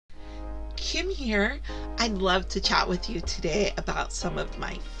Kim here. I'd love to chat with you today about some of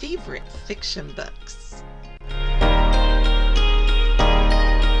my favorite fiction books.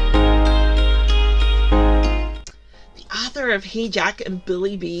 The author of Hey Jack and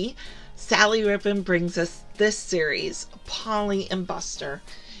Billy B, Sally Rippon, brings us this series, Polly and Buster.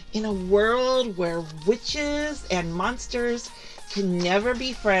 In a world where witches and monsters can never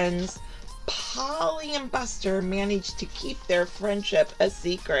be friends, Polly and Buster manage to keep their friendship a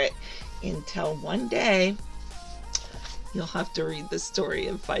secret until one day, you'll have to read the story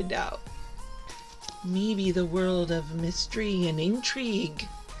and find out. Maybe the world of mystery and intrigue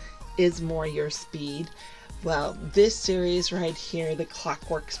is more your speed. Well, this series right here, the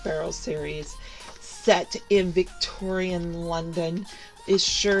Clockwork Sparrow series, set in Victorian London, is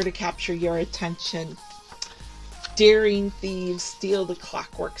sure to capture your attention. Daring thieves steal the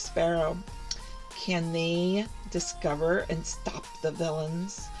Clockwork Sparrow. Can they discover and stop the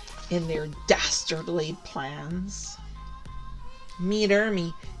villains in their dastardly plans? Meet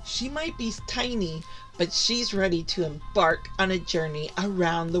Ermy. She might be tiny, but she's ready to embark on a journey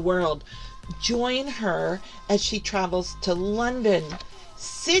around the world. Join her as she travels to London,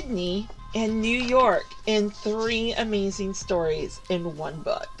 Sydney, and New York in 3 amazing stories in one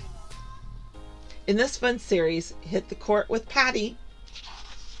book. In this fun series, hit the court with Patty.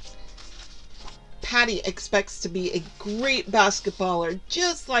 Patty expects to be a great basketballer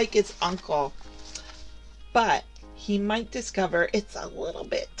just like his uncle, but he might discover it's a little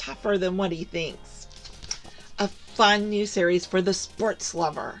bit tougher than what he thinks. A fun new series for the sports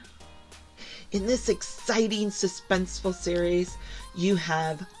lover. In this exciting, suspenseful series, you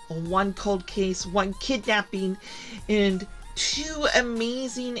have 1 cold case, 1 kidnapping, and 2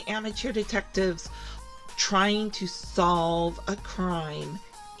 amazing amateur detectives trying to solve a crime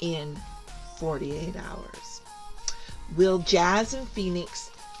in 48 hours. Will Jazz and Phoenix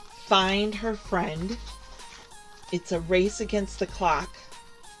find her friend? It's a race against the clock.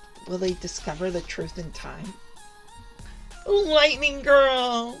 Will they discover the truth in time? Lightning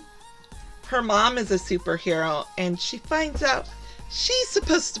Girl! Her mom is a superhero, and she finds out she's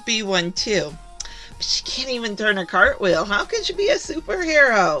supposed to be one too. But she can't even turn a cartwheel. How can she be a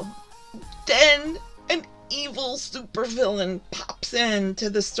superhero? Then an evil supervillain pops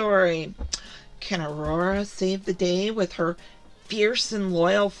into the story. Can Aurora save the day with her fierce and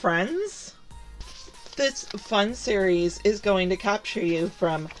loyal friends? This fun series is going to capture you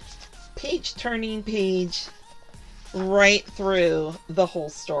from page-turning page right through the whole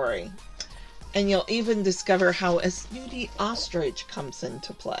story. And you'll even discover how a snooty ostrich comes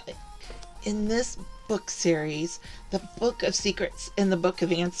into play. In this book series, the Book of Secrets and the Book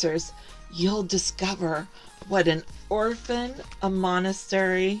of Answers, you'll discover what an orphan, a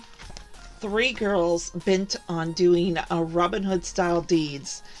monastery, 3 girls bent on doing a Robin Hood style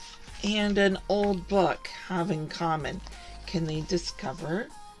deeds, and an old book have in common. Can they discover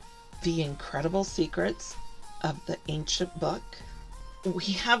the incredible secrets of the ancient book?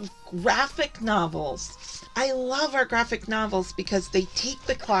 We have graphic novels. I love our graphic novels because they take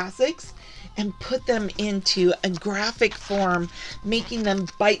the classics and put them into a graphic form, making them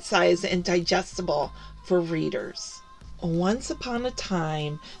bite-sized and digestible for readers. Once upon a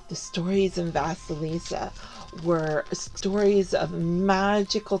time, the stories in Vasilisa were stories of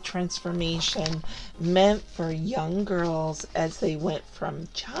magical transformation meant for young girls as they went from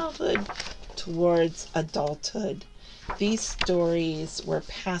childhood towards adulthood. These stories were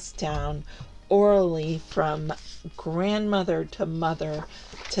passed down orally from grandmother to mother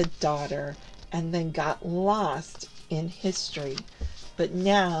to daughter, and then got lost in history. But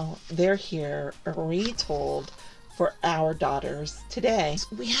now they're here retold for our daughters today.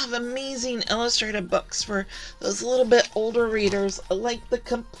 We have amazing illustrated books for those little bit older readers, like the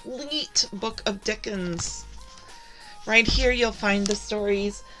complete book of Dickens. Right here you'll find the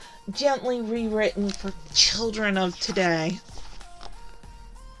stories gently rewritten for children of today.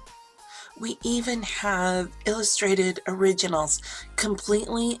 We even have illustrated originals,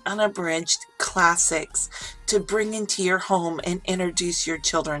 completely unabridged classics to bring into your home and introduce your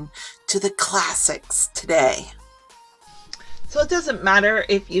children to the classics today. So it doesn't matter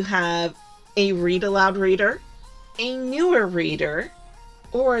if you have a read-aloud reader, a newer reader,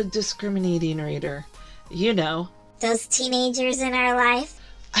 or a discriminating reader. You know, those teenagers in our life.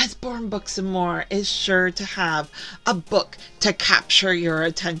 Usborne Books and More is sure to have a book to capture your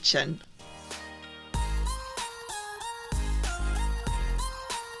attention.